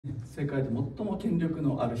世界で最も権力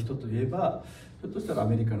のある人といえば、ひょっとしたらア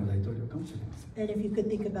メリカの大統領かもしれません。And if you could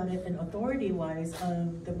think about it in authority-wise,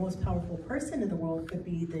 the most powerful person in the world could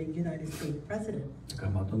be the United States president. だか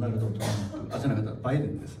らまあドナルド・トランプ、じゃなかったバイデ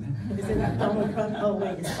ンですね。Is it Donald Trump? Oh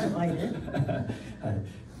wait, it's Biden. はい。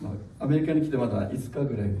まあ、アメリカに来てまだ5日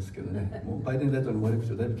ぐらいですけどね、もうバイデン大統領の悪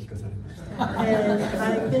口をだいぶ聞かされました。And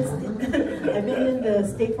I've been in the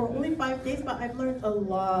state for only 5 days, but I've learned a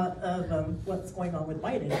lot of what's going on with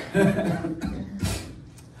Biden.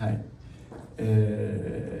 はい。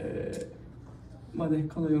まあね、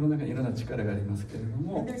この世の中にいろんな力がありますけれど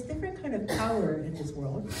も、 And there's different kind of power in this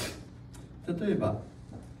world. 例えば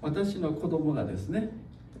私の子供がですね、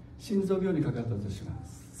心臓病にかかったとしま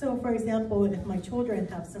す。 So, for example, if my children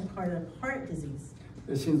have some kind of heart disease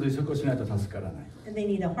で心臓移植をしないと助からない。 and they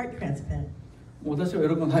need a heart transplant, もう私は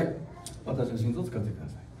喜んで、はい、私の心臓を使ってくだ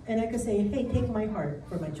さい。 and I could say, hey, take my heart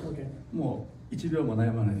for my children. もう1秒も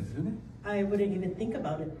悩まないですよね。I wouldn't even think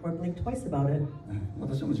about it or blink twice about it.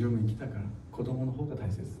 私も十分生きたから子供の方が大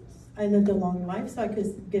切です。 I lived a long life, so I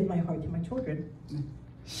could give my heart to my children.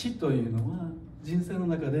 死というのは人生の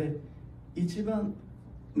中で一番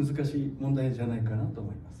難しい問題じゃないかなと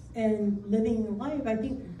思います。 And living life, I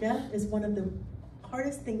think death is one of the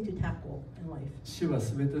hardest thing to tackle in life. 死は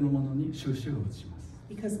すべてのものに終止符を打ちます。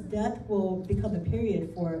 Because death will become a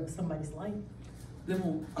period for somebody's life. で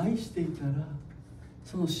も愛していたら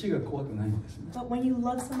その死が怖くないんですね。 But when you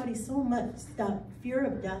love somebody so much, that fear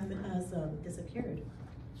of death has disappeared.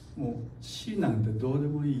 もう死なんてどうで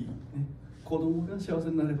もいい、ね、子供が幸せ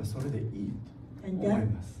になればそれでいいと And 思い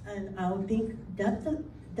death, ます。 and I'll think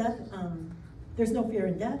there's no fear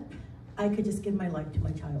in death. I could just give my life to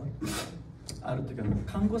my child. ある時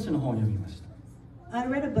看護師の本を読みました。 I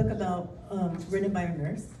read a book about written by a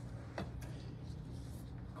nurse.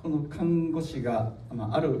 この看護師が、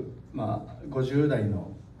ある、50代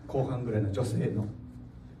の後半ぐらいの女性の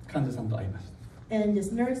患者さんと会いました。 And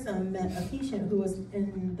this nurse met a patient who was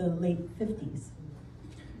in the late 50s.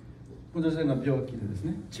 この女性の病気でです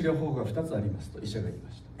ね、治療方法が2つありますと医者が言い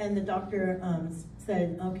ました。 And the doctor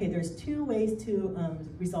said, okay, there's 2 ways to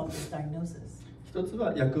resolve this diagnosis. 一つ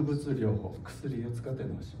は薬物療法、薬を使って治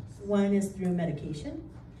します。 One is through medication.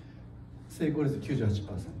 成功率 98%。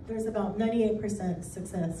 There's about 98%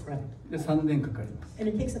 success rate. で、3年かかります。 And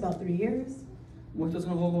it takes about 3 years. もう一つ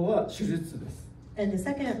の方法は手術です。 And the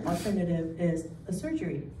second alternative is a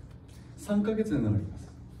surgery. 3ヶ月で治りま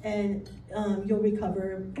す。 And you'll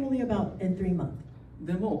recover fully about in 3 months.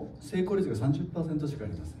 でも成功率が 30% しかあ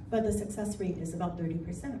りません。 But the success rate is about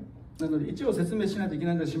 30%. なので一応説明しないといけ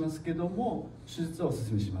ないのでしますけども、手術はお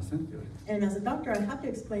勧めしませんって言われます。 And as a doctor, I have to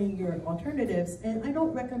explain your alternatives, and I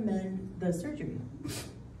don't recommend the surgery.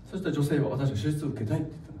 そしたら女性は私は手術を受けたいって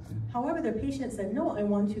言ったんですね。 However, the patient said, no, I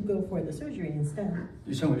want to go for the surgery instead.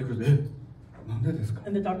 医者が言うと、なんでですか？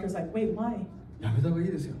 And the doctor's like, wait, why? やめた方がい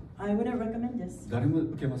いですよ。 I wouldn't recommend this. 誰も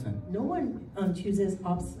受けません。 No one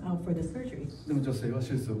opts out for the surgery. でも女性は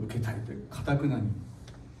手術を受けたいと固くなに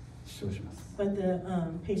主張します。 But the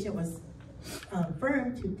patient was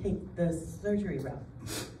firm to take the surgery route.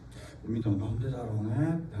 みんななんでだろうね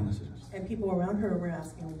って話をしました。 And people around her were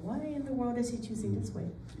asking, why in the world is he choosing this way?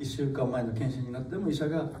 1週間前の検診になっても医者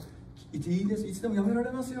がいいです、いつでもやめら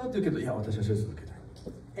れますよって言うけど、いや、私は手術を受けたい。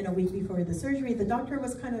 And a week before the surgery, the doctor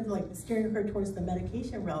was kind of like steering her towards the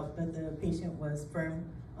medication route, but the patient was firm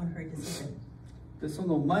on her decision. で、そ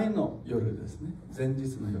の前の夜ですね、前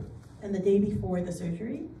日の夜、 And the day before the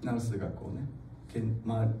surgery, ナースがこうね、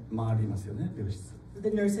回りますよね、病室。 the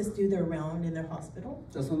nurses do their round in their hospital.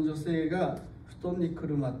 じゃあその女性が布団にく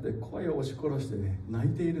るまって声を押し殺してね、泣い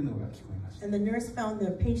ているのが聞こえました。 And the nurse found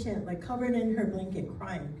the patient like covered in her blanket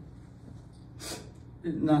crying.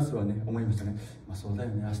 でナースはね、思いましたね。そうだよ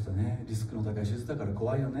ね、明日ね、リスクの高い手術だから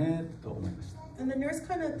怖いよね、と思いました。 And the nurse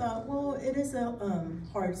kind of thought, well, it is a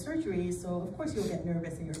hard surgery, so of course you'll get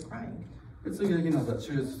nervous and you're crying. で次の日の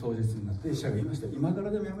手術当日になって医者が言いました。今から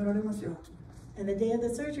でもやめられますよ。 And the day of the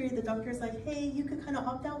surgery, the doctor's like, hey, you could kind of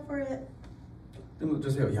opt out for it. でも女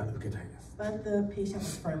性は、いや、受けたいです。 But the patient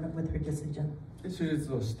was firm with her decision. で手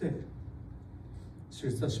術をして、手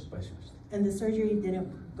術は失敗しました。 And the surgery didn't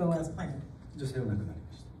go as planned. 女性は亡くなり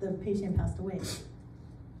ました。 The patient passed away.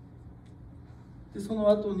 でその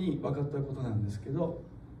後に分かったことなんですけど、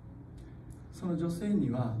その女性に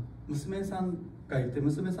は娘さんがいて、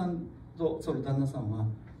娘さんとその旦那さんは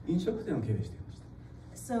飲食店を経営していました。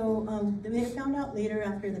 So they found out later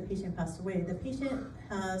after the patient passed away, the patient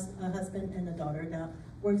has a husband and a daughter that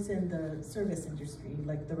works in the service industry,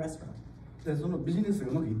 like the restaurant. でそのビジネス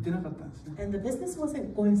がうまくいってなかったんですね。 And the business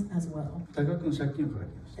wasn't going as well. 多額の借金を抱え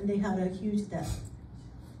ていました。 And they had a huge debt.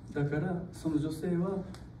 だからその女性は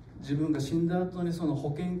自分が死んだ後にその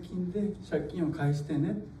保険金で借金を返して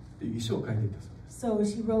ねっていう遺書を書いていたそうで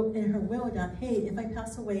す。 So she wrote in her will that, hey, if I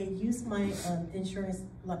pass away, use my insurance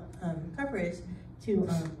coverage to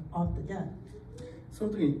off the debt. そ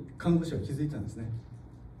の時に看護師は気づいたんですね。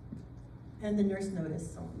 And the nurse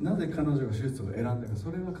noticed. So なぜ彼女が手術を選んだか、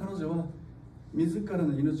それは彼女は自ら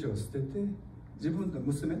の命を捨てて自分の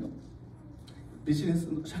娘のビジネス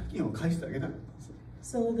の借金を返してあげたかったんです。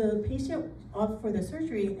 So the patient opted for the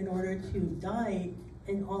surgery in order to die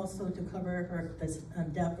and also to cover her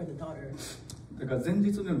debt for the daughter. だから前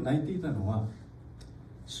日の夜泣いていたのは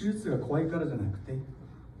手術が怖いからじゃなくて、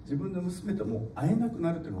自分の娘ともう会えなく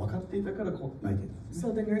なるというのを分かっていたからこう泣いていたんです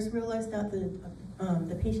ね。 So the nurse realized that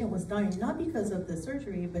the patient was dying not because of the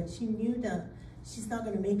surgery, but she knew that she's not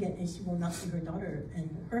going to make it and she will not see her daughter and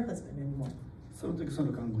her husband anymore. その時そ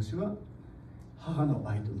の看護師は母の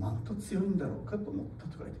愛となんと強いんだろうかと思った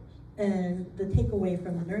と書いていました。 And the takeaway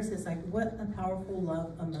from the nurse is like, what a powerful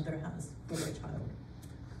love a mother has for their child.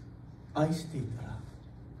 愛していたら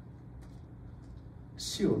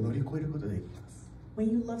死を乗り越えることができます。 When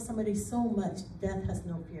you love somebody so much, death has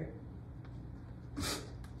no fear.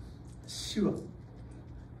 死は、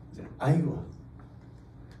じゃあ愛は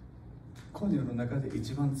この世の中で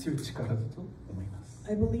一番強い力だと思います。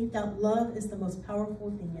 I believe that love is the most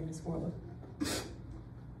powerful thing in this world.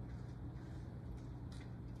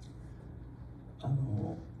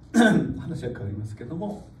 話は変わりますけど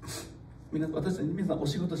も、皆さんお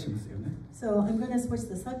仕事しますよね。 So I'm going to switch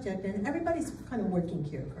the subject, and everybody's kind of working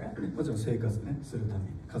here, correct? もちろん生活ねするため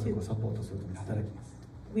に、家族をサポートするために働きます。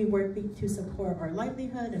 We work to support our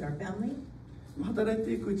livelihood and our family. 働い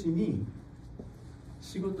ていくうちに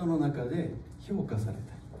仕事の中で評価された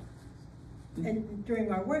い。 And during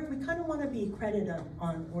our work, we kind of want to be credited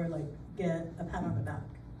on or like get a pat on the back.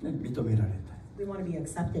 ね、認められたい。 We want to be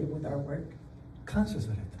accepted with our work. 感謝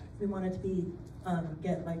されたい。 We want it to be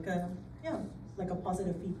get like a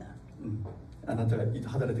positive feedback. あなたが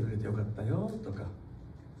働いてくれてよかったよとか。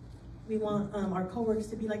 We want our coworkers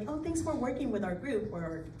to be like, oh, thanks for working with our group or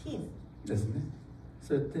our team. ですね。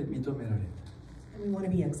そうやって認められたい。 And we want to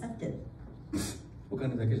be accepted. お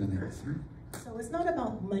金だけじゃないですね。 So it's not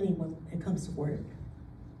about money when it comes to work.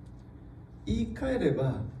 言い換えれ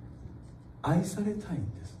ば愛されたいん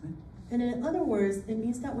ですね。 And in other words, it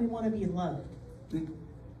means that we want to be loved. ね、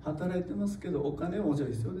働いてますけどお金はもちろ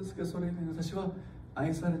ん必要ですけど、それ以外に私は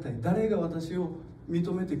愛されたい。誰が私を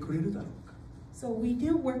認めてくれるだろうか。 So we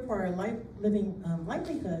do work for our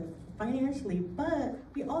livelihood financially, but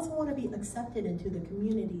we also want to be accepted into the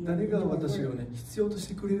community. 誰が私をね必要とし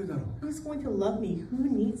てくれるだろうか。 Who's going to love me?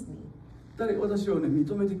 Who needs me? 誰が私をね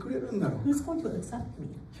認めてくれるんだろうか。 Who's going to accept me?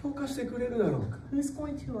 評価してくれるだろうか。 Who's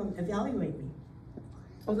going to evaluate me?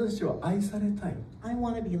 私は愛されたい。 I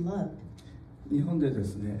want to be loved. 日本でで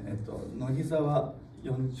すね、乃木坂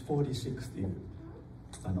46っていう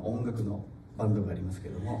音楽のバンドがありますけ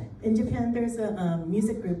ども、 In Japan, there's a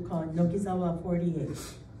music group called Nokizawa 48.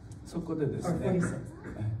 そこでです Or ね、 46.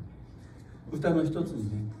 歌の一つに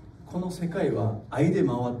ね、この世界は愛で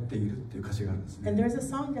回っているっていう歌詞があるんです And ね。 there's a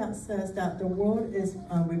song that says that the world is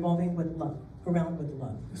revolving with love, around with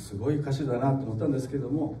love. すごい歌詞だなと思ったんですけど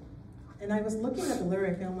も、 And I was looking at the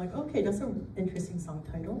lyric and I'm like, okay, that's an interesting song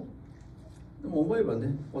title. でも思えば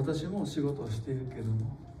ね、私も仕事をしているけど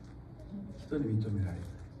も、人に認められ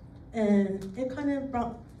たい。 And it kind of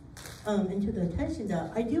brought into the attention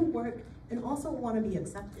that I do work and also want to be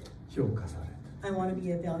accepted. 評価されたい。 I want to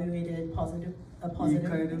be evaluated positive, 言い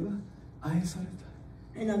換えれ positive. ば愛され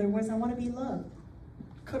たい。 In other words, I want to be loved.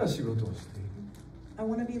 から仕事をしている。 I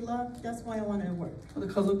want to be loved. That's why I want to work. ま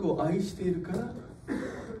た家族を愛しているから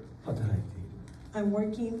働いている。 I'm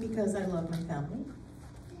working because I love my family.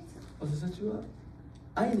 私たちは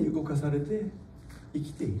愛に動かされて生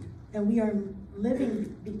きている。 And we are living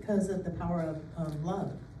because of the power of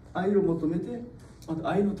love. 愛を求めて、また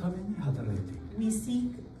愛のために働いている。 We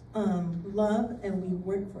seek love and we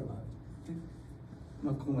work for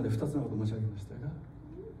love. ここまで2つのことを申し上げましたが、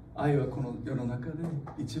愛はこの世の中で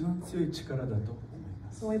一番強い力だと思い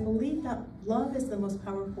ます。 So I believe that love is the most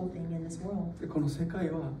powerful thing in this world. でこの世界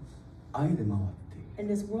は愛で回っている。 And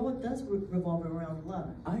this world does revolve around love.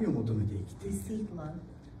 愛を求めて生きて We いる。 seek love.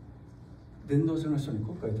 伝道書の書に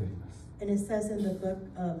こう書いてあります。 And it says in the book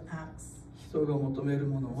of Acts, 人が求める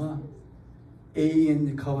ものは永遠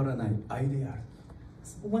に変わらない愛である。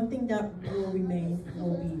 one thing that will remain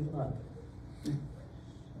will be love. ね、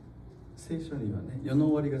聖書にはね、世の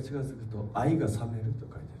終わりが近づくと愛が冷めると書い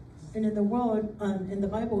てあります。 And in the world, in the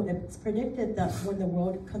Bible, it's predicted that when the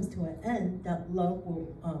world comes to an end, that love will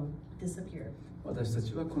disappear. 私た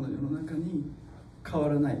ちはこの世の中に変わ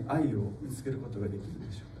らない愛を見つけることができる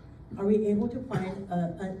でしょうか。Are we able to find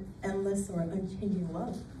an endless or unchanging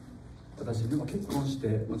love? 私でも結婚して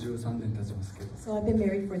もう13年経ちますけど、 So I've been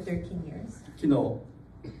married for 13 years, 昨日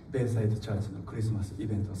ベイサイドチャーチのクリスマスイ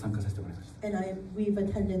ベントに参加させてもらいました。 and we've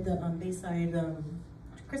attended the Bayside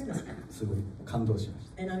Christmas camp, すごい感動しま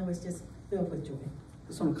した。 and I was just filled with joy.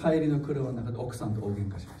 その帰りの車の中で奥さんと大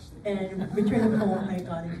喧嘩しました。 And returning home, I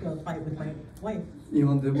got into a fight with my wife. 日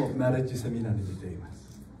本でもマリッジセミナーに出ていま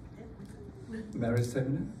す。マリッジセ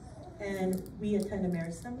ミナー And we attend a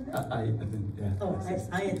marriage seminar. I attend, yeah. Oh,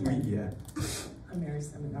 I attend. Yeah. A marriage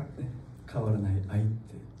seminar. 変わらない愛っ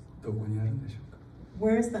てどこにあるんでしょうか。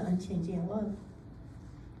 Where is the unchanging love?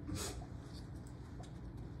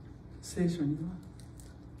 聖書には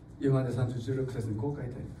ヨハネ3章16節にこう書い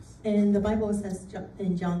てあります。 And the Bible says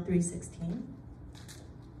in John 3:16,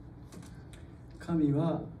 神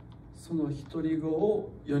はその独り子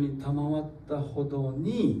を世に賜ったほど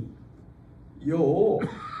に世を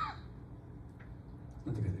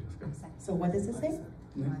なんて書いてありますか。 so what does it say?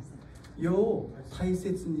 ね、世を大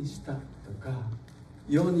切にしたとか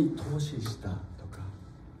世に投資したとか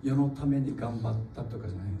世のために頑張ったとか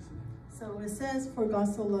じゃないですね。 So it says, for God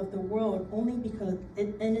so loved the world only because,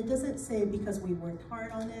 and it doesn't say because we worked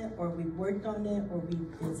hard on it, or we worked on it, or we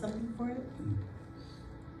did something for it.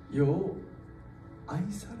 世を愛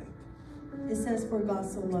されて It says, for God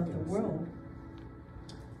so loved the world.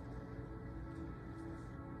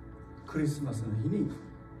 クリスマスの日に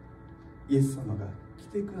イエス様が来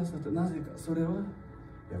てくださった。なぜかそれは、い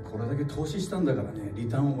やこれだけ投資したんだからねリ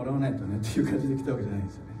ターンをもらわないとねっていう感じで来たわけじゃないん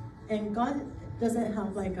ですよね。 And God doesn't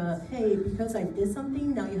have like a, hey, because I did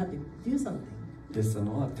something, now you have to do something. イエス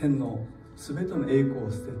様は天のすべての栄光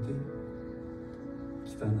を捨てて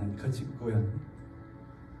汚い家畜小屋にも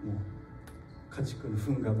う家畜の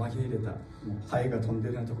糞が紛れたもうハエが飛んで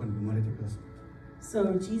るようなところに生まれてください。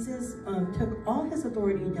 So Jesus took all his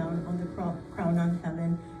authority down on the crown on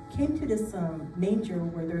heaven, came to this manger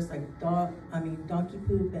where there's like donkey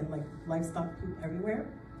poop and like livestock poop everywhere.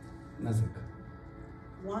 なぜか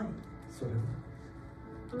Why? それは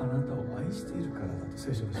あなたを愛しているからだと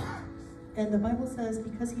聖書でしょ。 And the Bible says,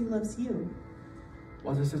 because he loves you,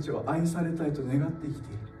 私たちは愛されたいと願って生き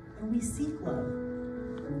ている。 and we seek love.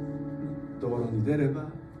 道路に出れば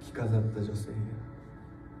着飾った女性や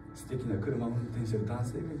素敵な車を運転している男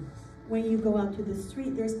性がいます。 When you go out to the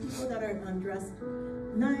street, there's people that are undressed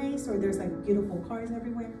nice, or there's like beautiful cars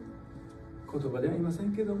everywhere. 言葉では言いませ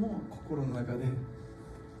んけども心の中で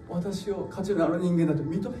私を価値のある人間だと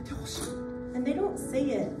認めてほしい。 And they don't say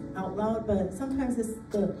it out loud, but sometimes it's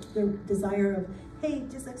the desire of, hey,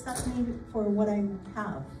 just accept me for what I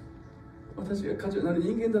have. 私が価値のある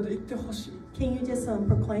人間だと言ってほしい。 Can you just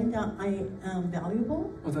proclaim that I am valuable?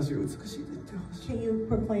 私が美しいと言ってほしい。 Can you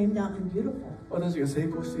proclaim that I'm beautiful? 私が成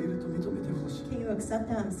功していると認めてほしい。 Can you accept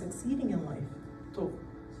that I'm succeeding in life? と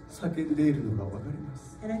叫んでいるのが分かりま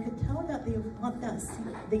す。 And I could tell that they want that,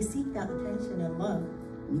 they seek that attention and love.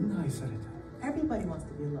 みんな愛されたい Everybody wants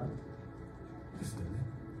to be loved. ですよね。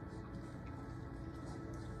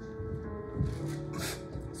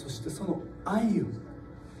そしてその愛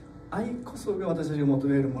こそが私たちが求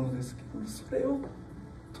めるものですけど、それを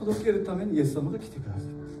届けるためにイエス様が来てください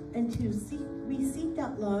ます。 And we seek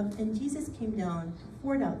that love, and Jesus came down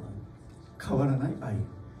for that love. 変わらない愛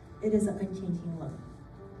It is an unchanging love.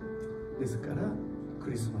 ですからク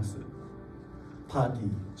リスマスパーティー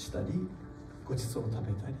したりごちそうを食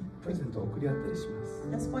べたりプレゼントを贈り合ったりしま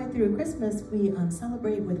す。 That's why through Christmas we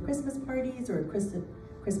celebrate with Christmas parties or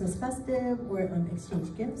Christmas festive or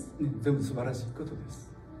exchange gifts. ね、全部素晴らしいことです。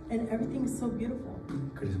 And everything is so beautiful.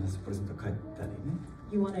 クリスマスプレゼント買ったりね。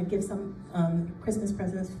 You want to give some Christmas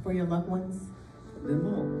presents for your loved ones. で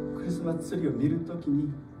もクリスマスツリーを見るとき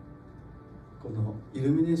にこのイ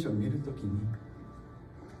ルミネーションを見るときに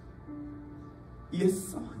イエ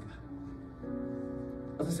ス様が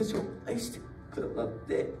私たちを愛してくださっ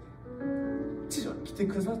て地上に来て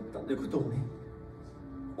くださったということをね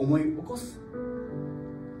思い起こす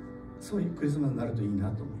そういうクリスマスになるといいな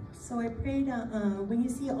と思います。 So I pray that when you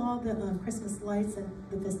see all the Christmas lights and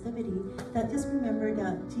the festivity, that just remember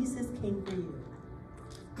that Jesus came for you.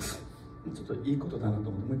 ちょっといいことだなと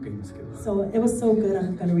思ってもう一回言いますけど So it was so good,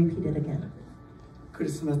 I'm going to repeat it again. クリ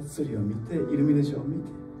スマスツリーを見てイルミネーションを見て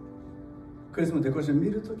クリスマスデコレーションを見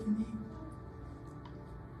るときに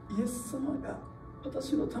イエス様が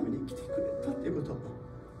私のために来てくれたということを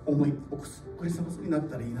思い起こすクリスマスになっ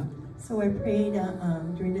たらいいなと思います。 So I pray that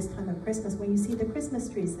during this time of Christmas, when you see the Christmas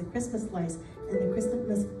trees, the Christmas lights, and the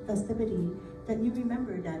Christmas festivity, that you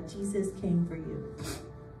remember that Jesus came for you.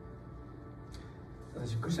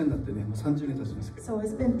 私クリスチャンになってねもう30年経ちますけど So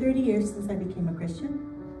it's been 30 years since I became a Christian.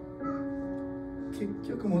 結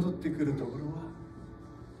局戻ってくるところは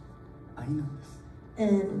愛なんです。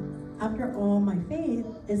 And after all, my faith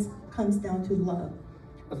comes down to love.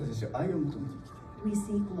 私たちは愛を求めて生き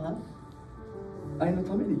ている。 We seek love. 愛の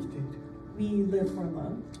ために生きている。 We live for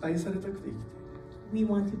love. 愛されたくて生きている。 We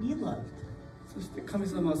want to be loved. そして神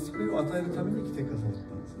様はそれを与えるために来てくださった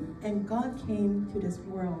んですね。 And God came to this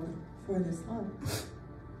world for this love.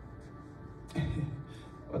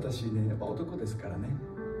 私ね、やっぱ男ですからね、や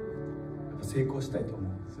っぱ成功したいと思う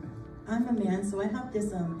んですね。 I'm a man, so I have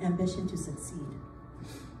this ambition to succeed.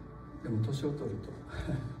 でも年を取ると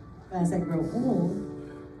But as I grow old,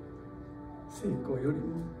 成功より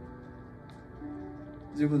も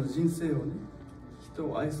自分の人生をね、人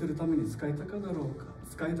を愛するために使えただろうか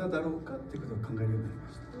っていうことを考えるようになりま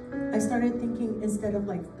した。 I started thinking, instead of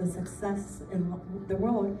like the success in the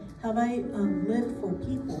world, have I lived for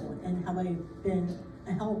people, and have I been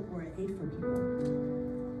a help or an aid for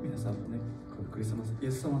people? 皆さんもね、このクリスマス、イ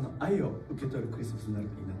エス様の愛を受け取るクリスマスになる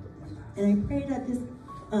といいなと思います。 And I pray that this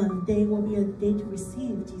day will be a day to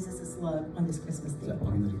receive Jesus' love on this Christmas じゃ day. あ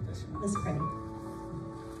お祈りいたします。 Let's pray.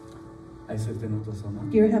 愛する天のお父様、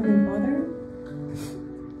 Dear Heavenly Father,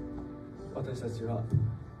 私たちは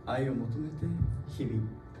愛を求めて日々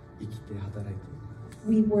生きて働いています。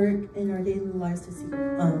 we work in our daily lives to seek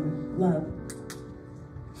love.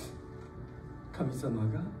 神様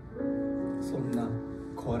がそんな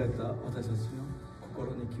壊れた私たちの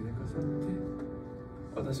心に決めかさって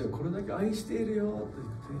私をこれだけ愛しているよと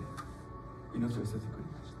言って命を捨ててくれ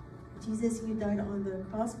ました。 Jesus, you died on the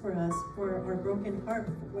cross for us, for our broken heart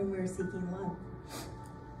when we're seeking love.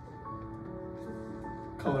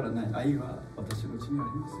 変わらない愛は私のうちにあ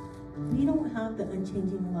ります。 We don't have the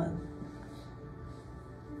unchanging love.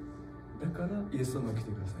 だからイエス様が来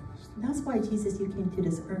てくださいました。 That's why, Jesus, you came to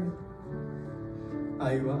this earth.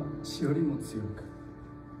 愛は死よりも強く、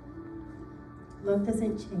 Love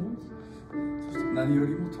doesn't change. そして何よ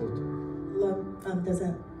りも尊い。 Love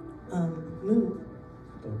doesn't move.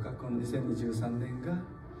 どうかこの2023年が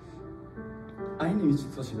愛に満ち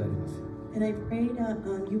た年でありますよ。 And I pray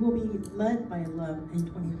that you will be led by love in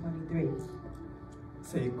 2023.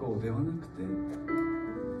 成功ではなくて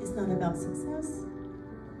It's not about success,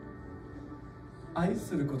 愛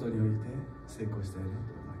することにおいて成功したいなと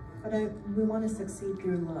思います。 but we want to succeed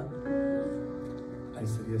through love. 愛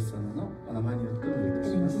するイエス様のお名前によってお願いいた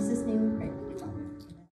し And in ます。 Jesus' name we pray.